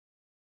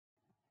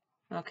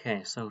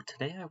Okay, so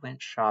today I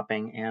went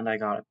shopping and I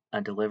got a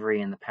delivery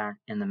in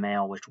the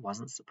mail which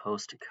wasn't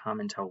supposed to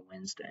come until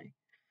Wednesday,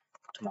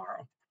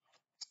 tomorrow.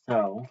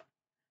 So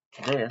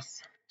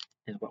this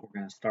is what we're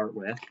going to start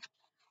with,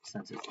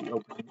 since it's the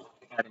opening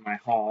part of my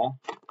haul.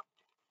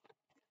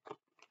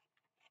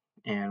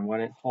 And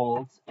what it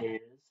holds is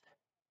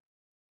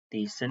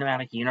the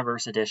Cinematic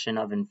Universe edition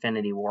of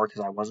Infinity War,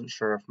 because I wasn't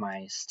sure if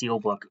my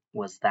Steelbook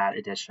was that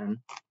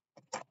edition,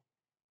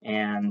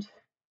 and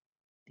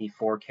the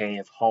 4K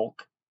of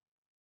Hulk.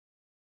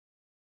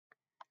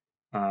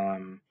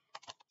 So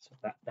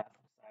that's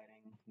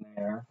exciting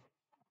there.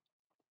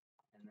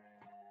 And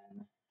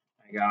then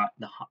I got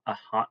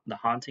the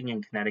Haunting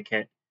in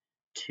Connecticut,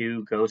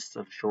 2 Ghosts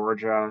of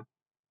Georgia.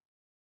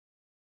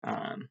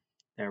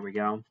 There we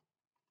go.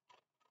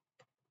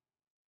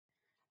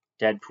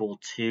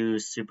 Deadpool 2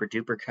 Super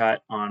Duper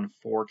Cut on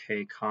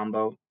 4K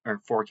combo, or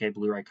 4K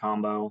Blu-ray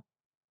combo.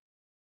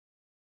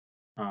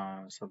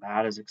 So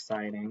that is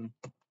exciting.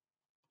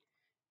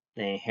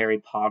 The Harry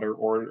Potter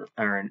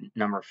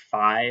number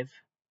 5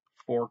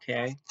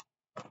 4K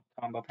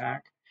combo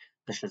pack.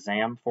 The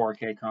Shazam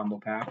 4K combo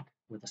pack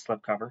with a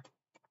slipcover.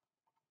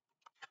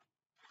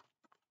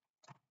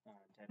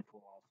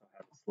 Deadpool also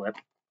has a slip.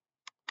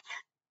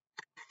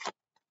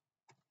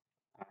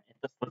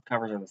 If the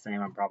slipcovers are the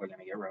same, I'm probably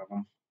going to get rid of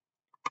them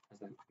as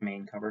the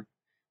main cover.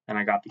 Then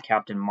I got the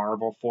Captain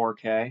Marvel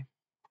 4K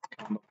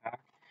combo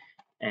pack.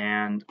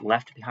 And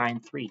Left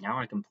Behind 3. Now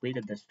I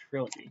completed this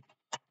trilogy.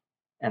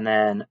 And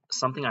then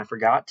something I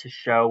forgot to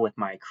show with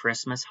my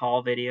Christmas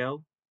haul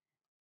video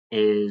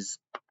is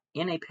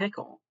In a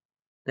Pickle.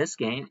 This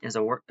game is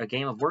a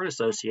game of word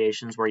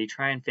associations where you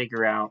try and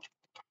figure out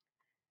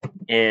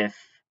if,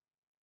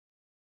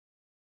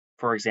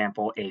 for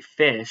example, a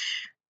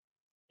fish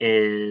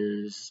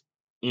is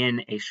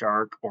in a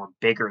shark or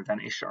bigger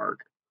than a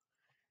shark,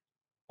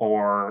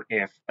 or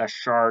if a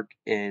shark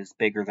is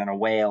bigger than a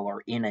whale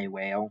or in a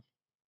whale,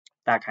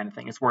 that kind of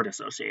thing. It's word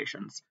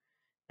associations.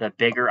 The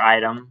bigger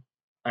item,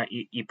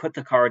 you put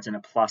the cards in a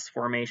plus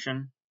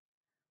formation,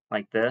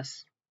 like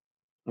this,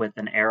 with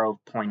an arrow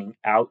pointing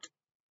out,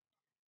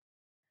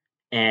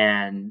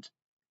 and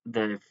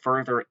the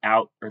further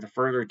out or the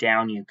further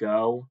down you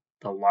go,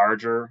 the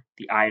larger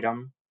the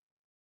item,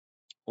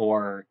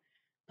 or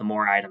the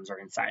more items are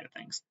inside of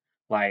things.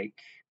 Like,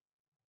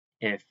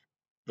 if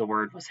the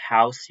word was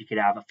house, you could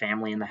have a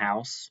family in the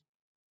house.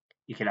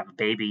 You could have a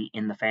baby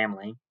in the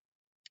family.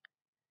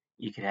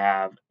 You could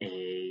have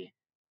a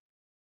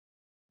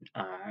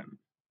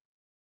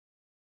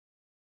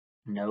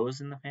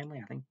nose in the family.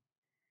 I think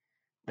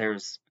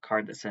there's a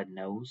card that said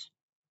nose.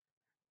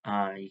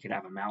 You could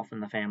have a mouth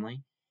in the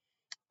family.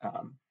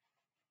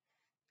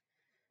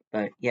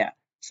 But yeah,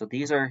 so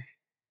these are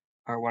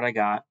what I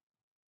got.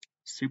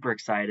 Super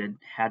excited.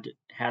 Had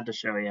to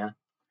show you.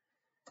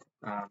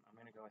 I'm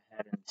going to go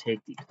ahead and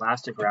take the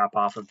plastic wrap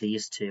off of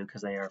these two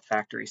because they are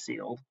factory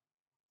sealed.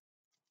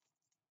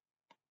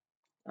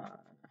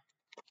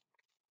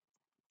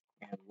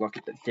 And look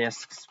at the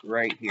discs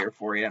right here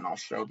for you, and I'll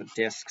show the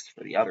discs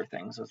for the other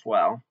things as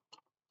well.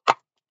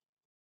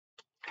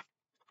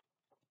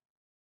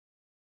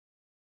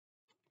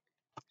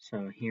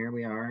 So here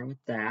we are with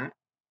that.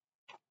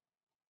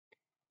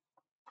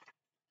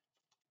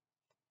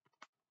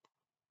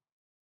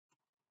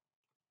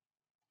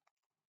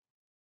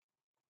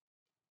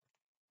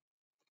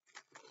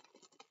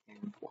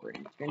 And for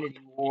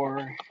Infinity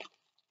War,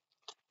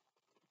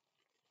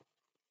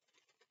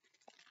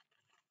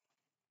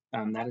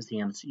 that is the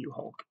MCU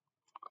Hulk.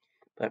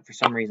 But for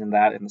some reason,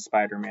 that and the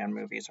Spider-Man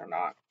movies are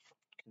not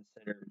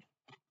considered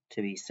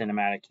to be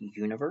Cinematic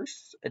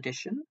Universe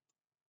edition.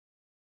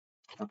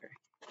 Okay,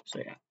 so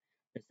yeah,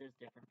 this is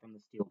different from the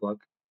Steelbook,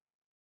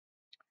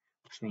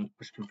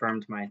 which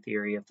confirms my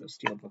theory of the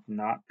Steelbook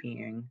not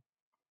being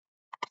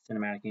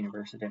Cinematic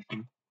Universe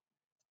edition.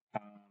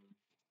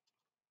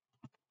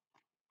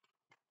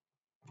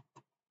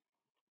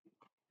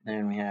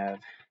 Then we have,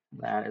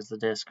 that is the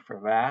disc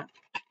for that.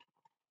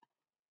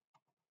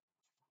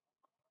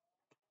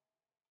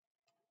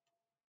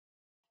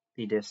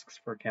 The discs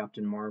for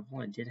Captain Marvel.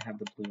 I did have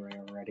the Blu-ray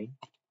already.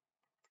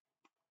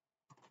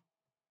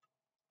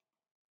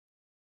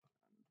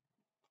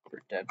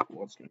 For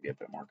Deadpool, it's going to be a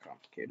bit more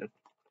complicated.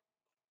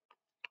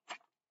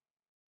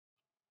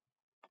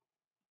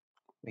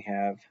 We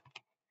have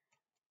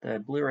the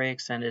Blu-ray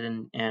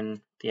extended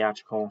and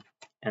theatrical,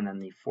 and then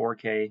the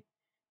 4K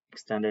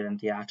extended and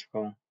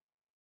theatrical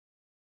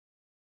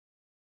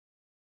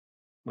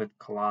with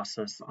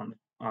Colossus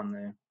on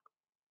the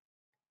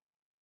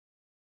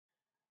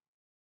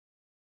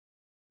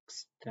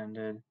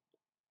extended,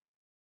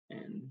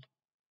 and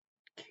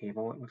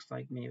Cable, it looks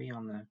like, maybe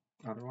on the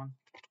other one.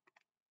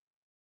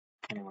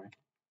 Anyway,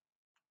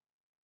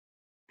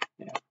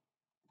 yeah.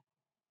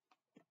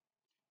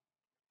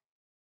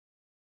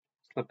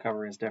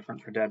 Slipcover is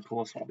different for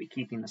Deadpool, so I'll be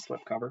keeping the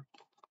slipcover.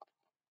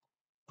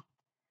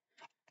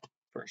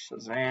 For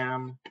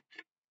Shazam,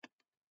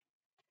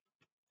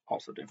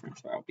 also different,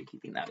 so I'll be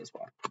keeping that as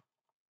well.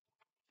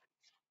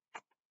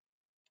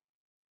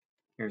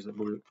 Here's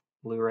the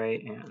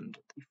Blu-ray, and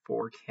the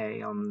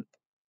 4K on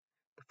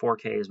the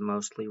 4K is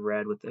mostly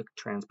red with the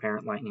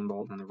transparent lightning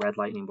bolt, and the red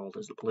lightning bolt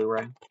is the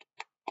Blu-ray.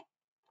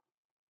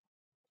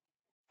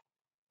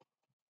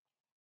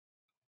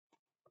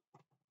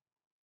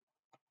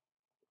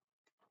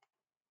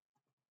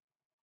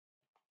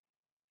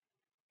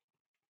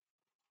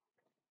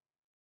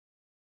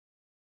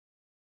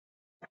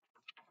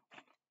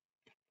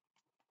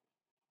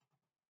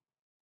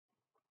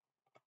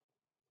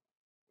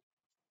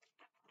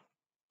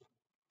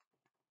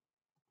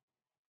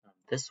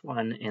 This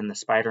one and the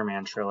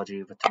Spider-Man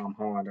trilogy with Tom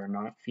Holland are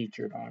not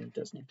featured on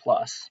Disney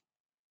Plus.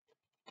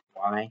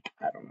 Why?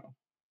 I don't know.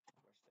 I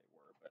wish they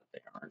were, but they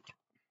aren't.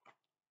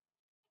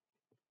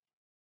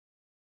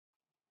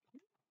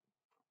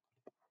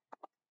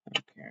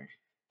 Okay.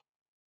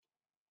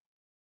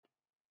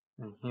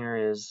 And here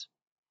is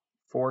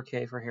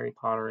 4K for Harry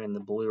Potter and the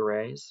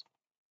Blu-rays.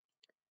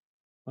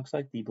 Looks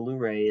like the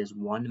Blu-ray is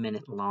 1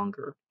 minute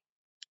longer.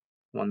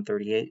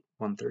 138,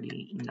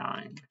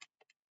 139.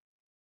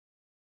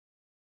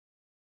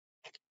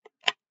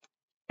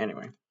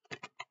 Anyway.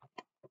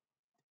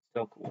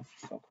 So cool.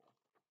 So cool.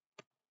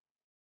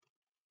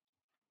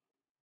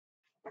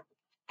 And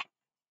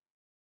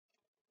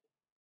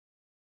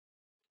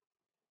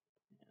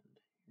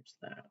here's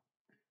that.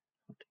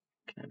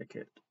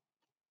 Connecticut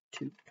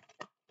 2.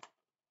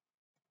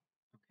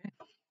 Okay.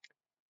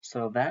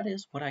 So that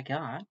is what I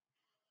got.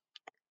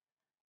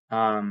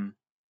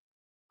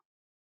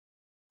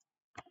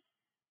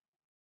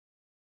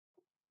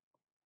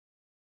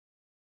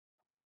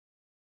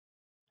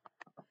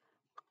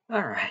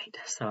 Alright,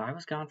 so I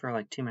was gone for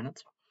like 2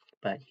 minutes,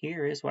 but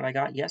here is what I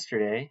got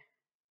yesterday.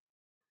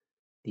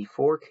 The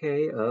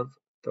 4K of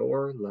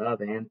Thor, Love,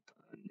 and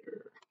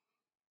Thunder.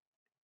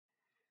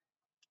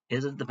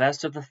 Is it the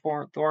best of the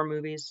Thor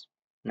movies?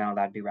 No,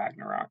 that'd be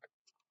Ragnarok.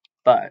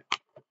 But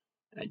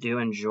I do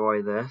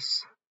enjoy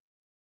this.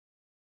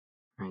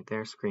 Right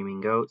there,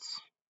 Screaming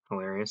Goats.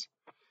 Hilarious.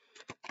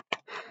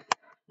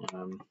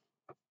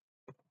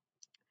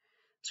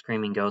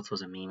 Screaming Goats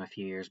was a meme a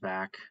few years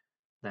back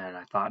that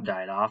I thought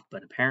died off,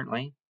 but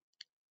apparently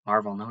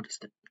Marvel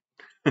noticed it.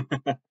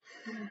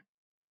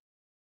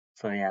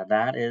 So yeah,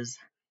 that is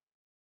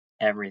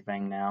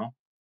everything now.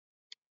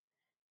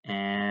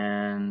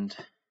 And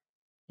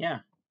yeah,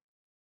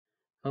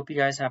 hope you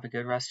guys have a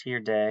good rest of your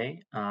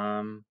day.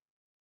 And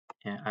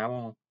I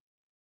will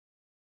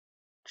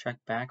check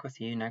back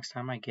with you next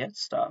time I get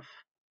stuff.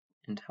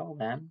 Until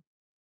then,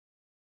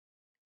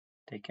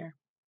 take care.